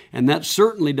offers, and that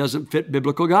certainly doesn't fit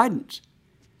biblical guidance.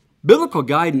 Biblical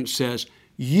guidance says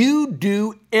you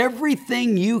do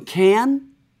everything you can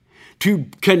to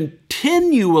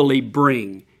continually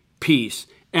bring peace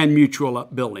and mutual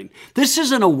upbuilding. This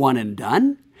isn't a one and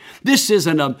done. This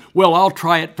isn't I'll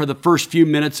try it for the first few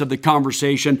minutes of the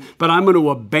conversation, but I'm going to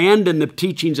abandon the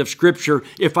teachings of Scripture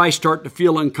if I start to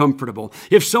feel uncomfortable.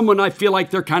 If someone I feel like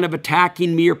they're kind of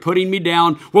attacking me or putting me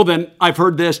down, well then, I've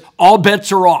heard this, all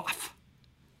bets are off.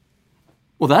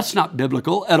 Well, that's not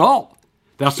biblical at all.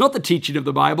 That's not the teaching of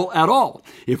the Bible at all.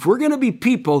 If we're going to be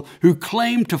people who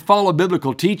claim to follow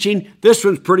biblical teaching, this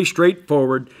one's pretty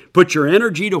straightforward. Put your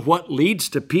energy to what leads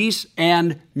to peace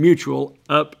and mutual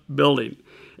upbuilding.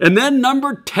 And then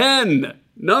number 10,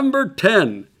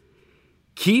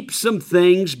 keep some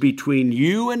things between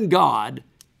you and God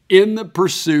in the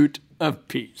pursuit of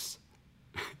peace.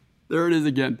 There it is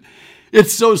again.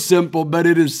 It's so simple, but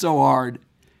it is so hard.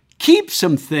 Keep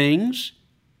some things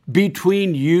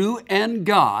between you and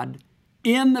God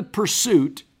in the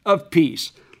pursuit of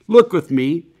peace. Look with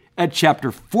me at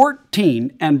chapter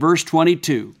 14 and verse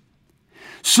 22.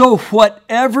 So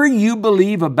whatever you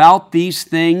believe about these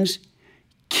things,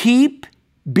 keep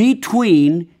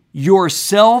between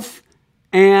yourself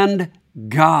and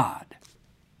God.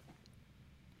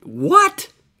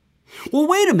 What? Well,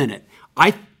 wait a minute.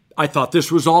 I thought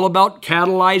this was all about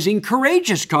catalyzing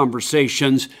courageous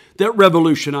conversations that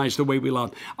revolutionize the way we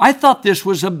love. I thought this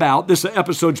was about, this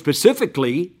episode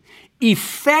specifically,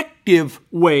 effective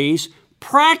ways,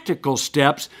 practical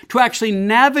steps to actually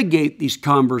navigate these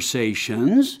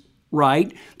conversations,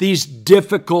 right? These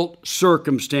difficult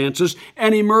circumstances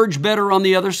and emerge better on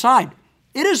the other side.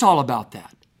 It is all about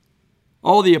that.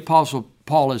 All the Apostle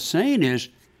Paul is saying is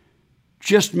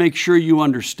just make sure you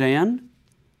understand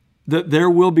that there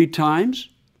will be times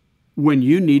when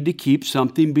you need to keep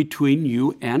something between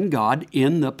you and God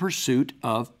in the pursuit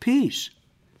of peace.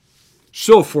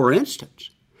 So, for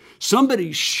instance,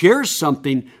 somebody shares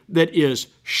something that is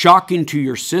shocking to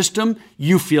your system,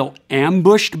 you feel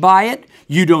ambushed by it,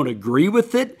 you don't agree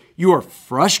with it, You are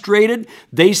frustrated.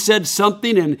 They said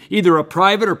something in either a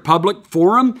private or public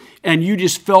forum, and you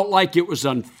just felt like it was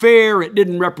unfair. It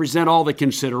didn't represent all the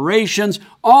considerations,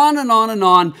 on and on and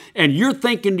on. And you're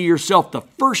thinking to yourself, the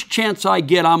first chance I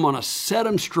get, I'm going to set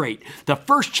them straight. The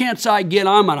first chance I get,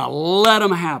 I'm going to let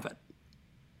them have it.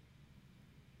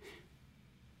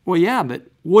 Well, yeah, but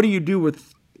what do you do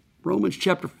with Romans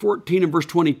chapter 14 and verse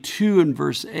 22 and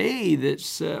verse A,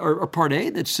 or part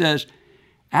A, that says,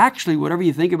 actually, whatever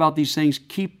you think about these things,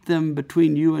 keep them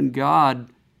between you and God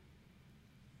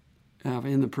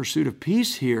in the pursuit of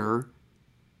peace here.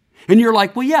 And you're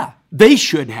like, well, yeah, they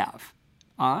should have.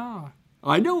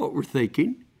 I know what we're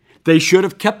thinking. They should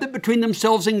have kept it between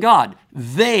themselves and God.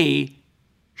 They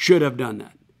should have done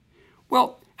that.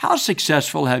 Well, how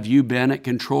successful have you been at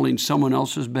controlling someone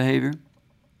else's behavior?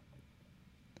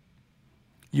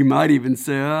 You might even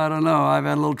say, I don't know, I've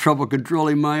had a little trouble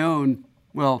controlling my own.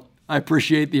 Well, I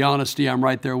appreciate the honesty. I'm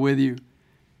right there with you.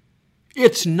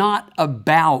 It's not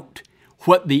about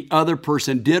what the other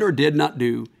person did or did not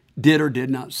do, did or did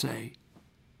not say.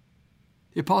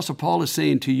 The Apostle Paul is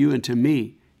saying to you and to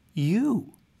me,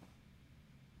 you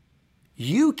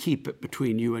keep it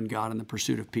between you and God in the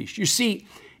pursuit of peace. You see,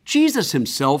 Jesus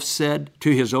himself said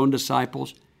to his own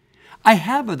disciples, I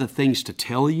have other things to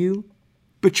tell you,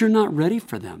 but you're not ready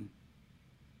for them.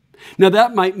 Now,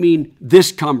 that might mean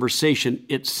this conversation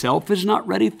itself is not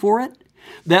ready for it.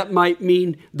 That might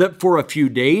mean that for a few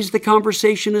days the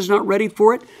conversation is not ready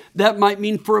for it. That might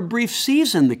mean for a brief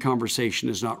season the conversation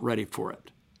is not ready for it.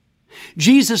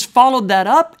 Jesus followed that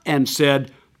up and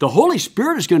said, the Holy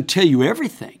Spirit is going to tell you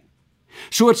everything.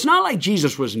 So it's not like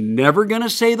Jesus was never going to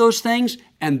say those things,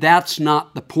 and that's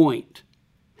not the point.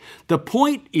 The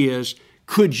point is,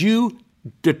 could you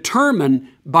determine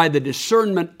by the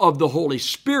discernment of the Holy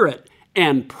Spirit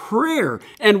and prayer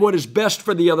and what is best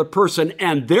for the other person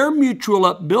and their mutual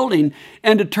upbuilding,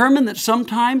 and determine that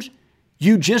sometimes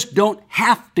you just don't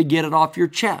have to get it off your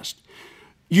chest.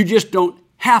 You just don't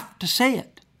have to say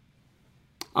it.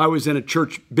 I was in a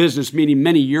church business meeting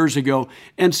many years ago,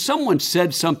 and someone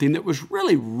said something that was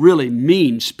really, really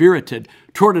mean-spirited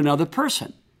toward another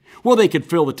person. Well, they could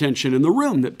feel the tension in the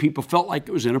room, that people felt like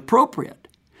it was inappropriate.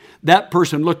 That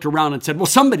person looked around and said, well,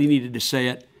 somebody needed to say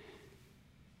it.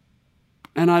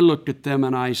 And I looked at them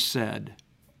and I said,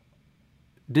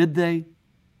 did they?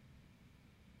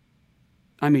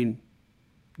 I mean,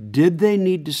 did they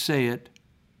need to say it?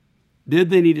 Did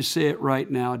they need to say it right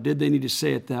now? Did they need to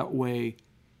say it that way?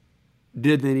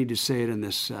 Did they need to say it in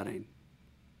this setting?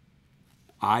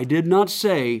 I did not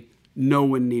say no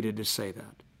one needed to say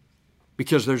that,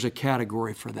 because there's a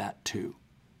category for that too.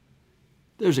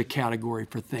 There's a category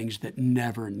for things that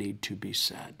never need to be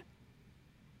said.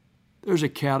 There's a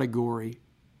category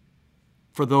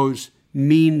for those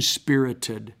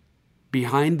mean-spirited,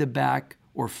 behind-the-back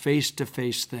or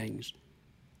face-to-face things,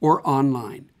 or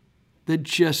online, that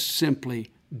just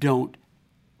simply don't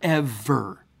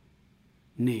ever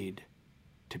need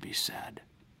to be said.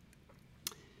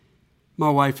 My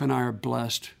wife and I are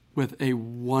blessed with a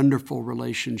wonderful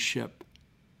relationship.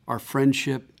 Our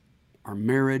friendship, our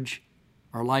marriage,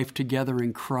 our life together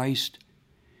in Christ.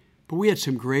 But we had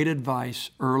some great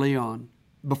advice early on,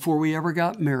 before we ever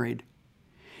got married.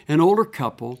 An older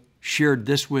couple shared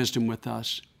this wisdom with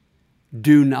us.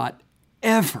 Do not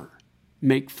ever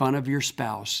make fun of your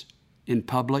spouse in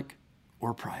public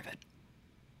or private.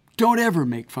 Don't ever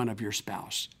make fun of your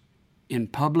spouse in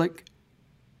public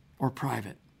or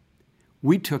private.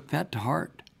 We took that to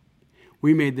heart.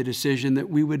 We made the decision that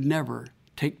we would never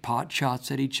take pot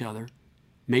shots at each other,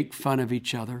 make fun of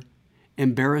each other,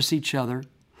 embarrass each other,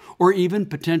 or even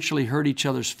potentially hurt each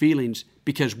other's feelings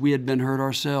because we had been hurt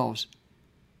ourselves.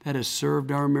 That has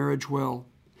served our marriage well.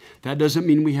 That doesn't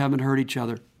mean we haven't hurt each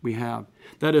other. We have.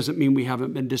 That doesn't mean we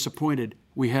haven't been disappointed.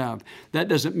 We have. That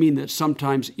doesn't mean that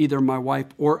sometimes either my wife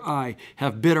or I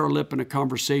have bit our lip in a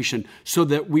conversation so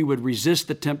that we would resist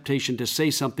the temptation to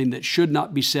say something that should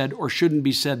not be said or shouldn't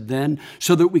be said then,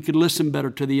 so that we could listen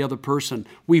better to the other person.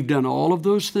 We've done all of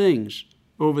those things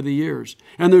over the years,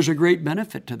 and there's a great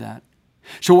benefit to that.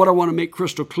 So what I want to make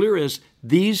crystal clear is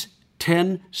these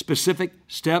 10 specific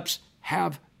steps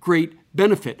have great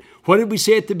benefit. What did we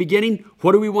say at the beginning?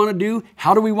 What do we want to do?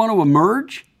 How do we want to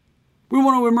emerge? We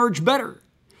want to emerge better.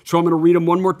 So I'm going to read them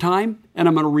one more time, and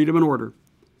I'm going to read them in order.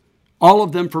 All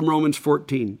of them from Romans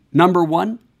 14. Number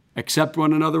 1, accept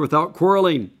one another without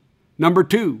quarreling. Number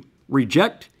 2,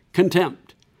 reject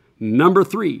contempt. Number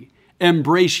 3,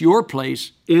 embrace your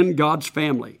place in God's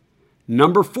family.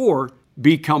 Number 4,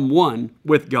 become one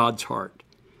with God's heart.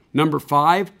 Number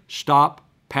 5, stop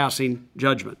passing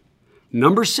judgment.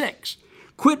 Number 6,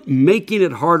 Quit making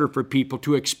it harder for people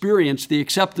to experience the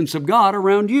acceptance of God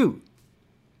around you.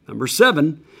 Number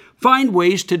 7, find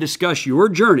ways to discuss your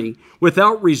journey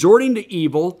without resorting to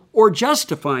evil or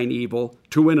justifying evil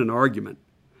to win an argument.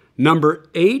 Number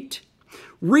 8,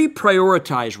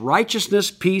 reprioritize righteousness,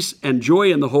 peace, and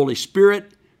joy in the Holy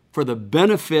Spirit for the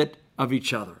benefit of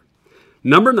each other.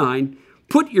 Number 9,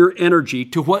 put your energy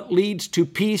to what leads to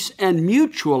peace and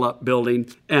mutual upbuilding.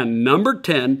 And number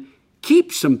 10,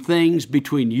 keep some things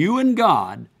between you and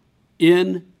God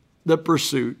in the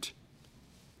pursuit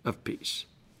of peace.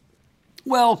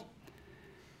 Well,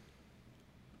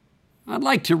 I'd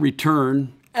like to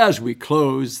return, as we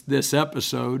close this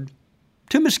episode,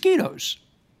 to mosquitoes.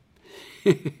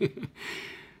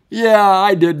 Yeah,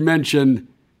 I did mention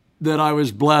that I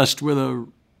was blessed with a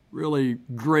really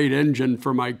great engine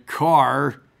for my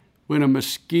car when a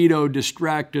mosquito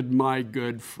distracted my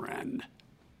good friend.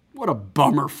 What a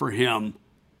bummer for him.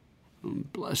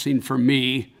 Blessing for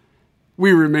me.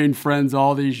 We remained friends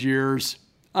all these years.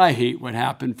 I hate what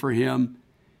happened for him.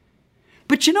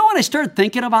 But you know, when I started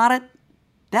thinking about it,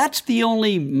 that's the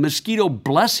only mosquito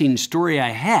blessing story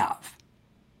I have.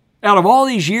 Out of all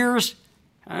these years,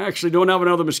 I actually don't have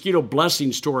another mosquito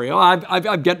blessing story.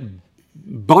 I've got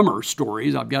bummer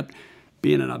stories. I've got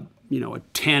being in a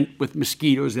tent with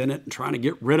mosquitoes in it and trying to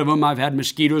get rid of them. I've had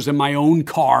mosquitoes in my own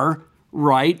car,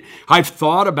 right? I've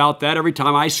thought about that every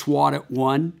time I swat at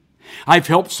one. I've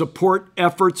helped support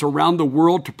efforts around the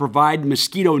world to provide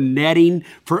mosquito netting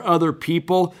for other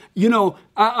people. You know,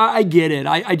 I get it.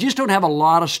 I just don't have a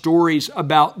lot of stories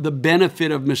about the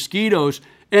benefit of mosquitoes.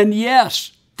 And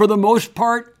yes, for the most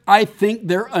part, I think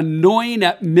they're annoying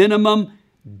at minimum,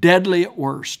 deadly at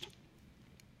worst.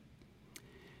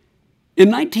 In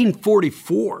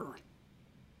 1944,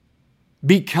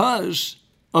 because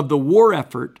of the war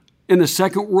effort in the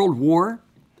Second World War,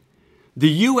 the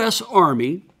U.S.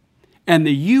 Army and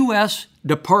the U.S.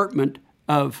 Department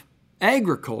of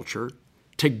Agriculture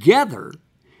together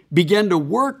began to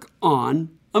work on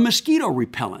a mosquito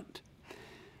repellent.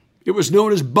 It was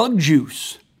known as bug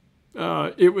juice.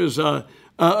 It was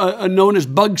known as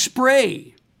bug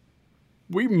spray.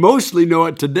 We mostly know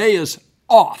it today as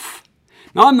off.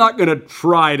 Now, I'm not going to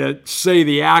try to say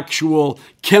the actual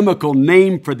chemical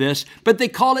name for this, but they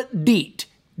call it DEET,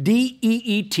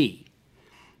 D-E-E-T.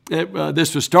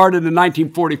 This was started in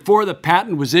 1944. The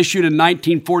patent was issued in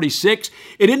 1946.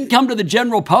 It didn't come to the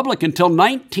general public until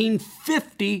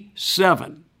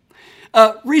 1957.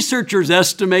 Researchers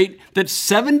estimate that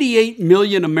 78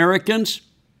 million Americans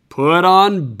put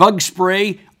on bug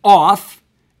spray off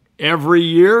every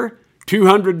year,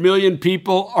 200 million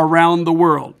people around the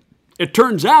world. It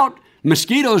turns out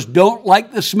mosquitoes don't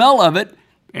like the smell of it,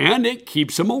 and it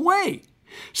keeps them away.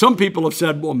 Some people have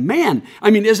said, well, man,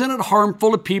 isn't it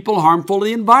harmful to people, harmful to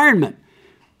the environment?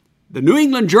 The New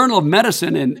England Journal of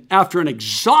Medicine, after an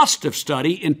exhaustive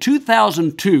study in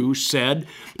 2002, said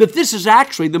that this is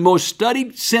actually the most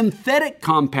studied synthetic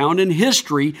compound in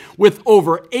history with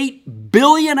over 8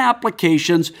 billion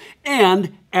applications.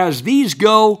 And as these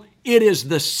go, it is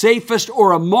the safest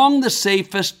or among the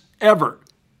safest ever.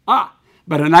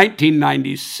 But a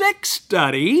 1996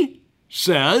 study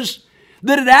says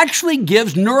that it actually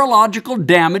gives neurological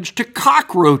damage to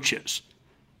cockroaches.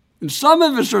 And some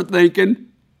of us are thinking,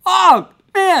 oh,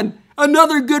 man,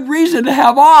 another good reason to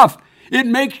have off. It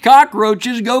makes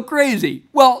cockroaches go crazy.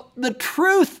 Well, the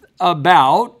truth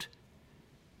about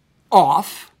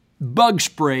off bug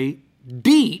spray,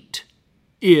 DEET,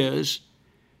 is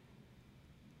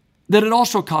that it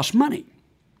also costs money.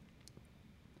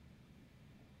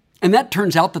 And that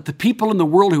turns out that the people in the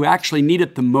world who actually need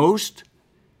it the most,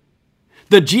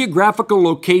 the geographical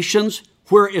locations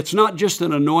where it's not just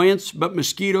an annoyance, but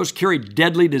mosquitoes carry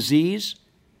deadly disease,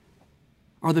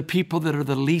 are the people that are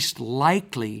the least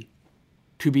likely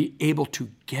to be able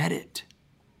to get it.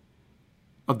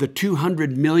 Of the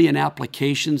 200 million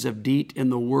applications of DEET in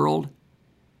the world,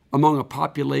 among a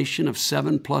population of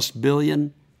 7+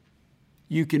 billion,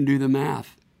 you can do the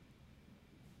math.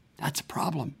 That's a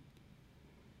problem.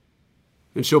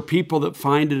 And so people that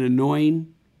find it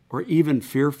annoying or even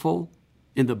fearful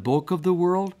in the bulk of the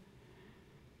world,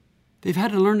 they've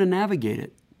had to learn to navigate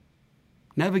it.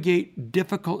 Navigate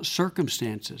difficult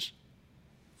circumstances.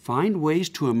 Find ways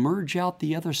to emerge out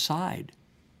the other side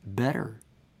better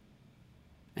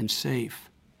and safe.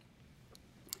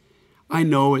 I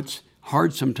know it's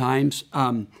hard sometimes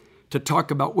to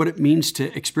talk about what it means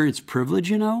to experience privilege,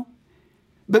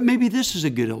 but maybe this is a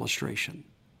good illustration.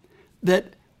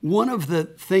 That one of the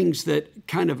things that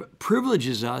kind of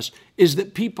privileges us is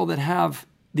that people that have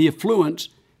the affluence,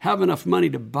 have enough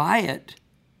money to buy it,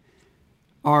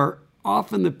 are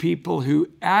often the people who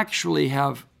actually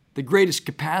have the greatest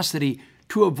capacity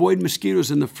to avoid mosquitoes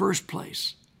in the first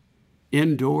place.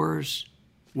 Indoors,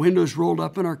 windows rolled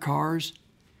up in our cars.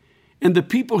 And the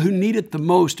people who need it the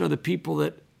most are the people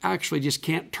that actually just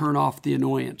can't turn off the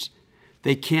annoyance.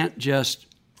 They can't just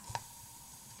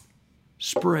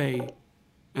spray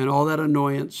and all that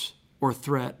annoyance or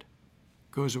threat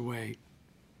goes away.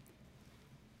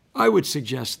 I would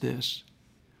suggest this.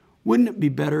 Wouldn't it be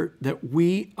better that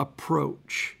we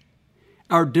approach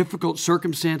our difficult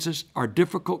circumstances, our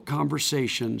difficult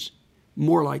conversations,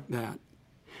 more like that?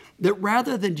 That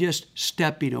rather than just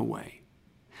stepping away,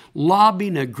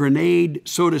 lobbing a grenade,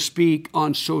 so to speak,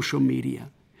 on social media,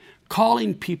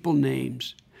 calling people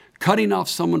names, cutting off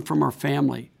someone from our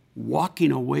family,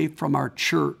 walking away from our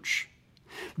church,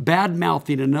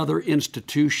 bad-mouthing another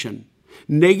institution,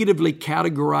 negatively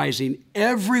categorizing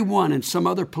everyone in some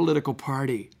other political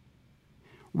party,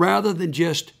 rather than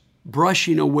just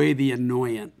brushing away the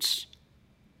annoyance.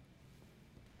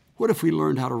 What if we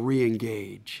learned how to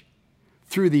re-engage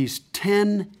through these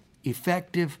 10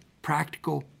 effective,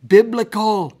 practical,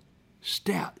 biblical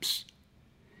steps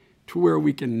to where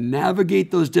we can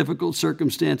navigate those difficult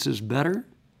circumstances better?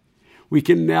 We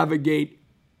can navigate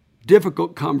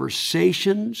difficult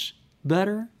conversations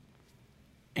better,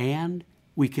 and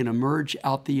we can emerge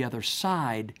out the other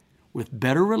side with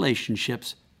better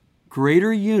relationships,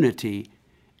 greater unity,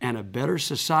 and a better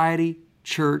society,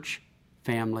 church,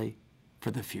 family for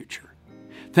the future.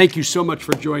 Thank you so much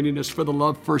for joining us for the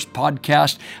Love First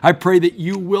podcast. I pray that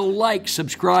you will like,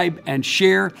 subscribe, and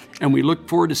share, and we look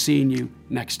forward to seeing you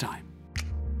next time.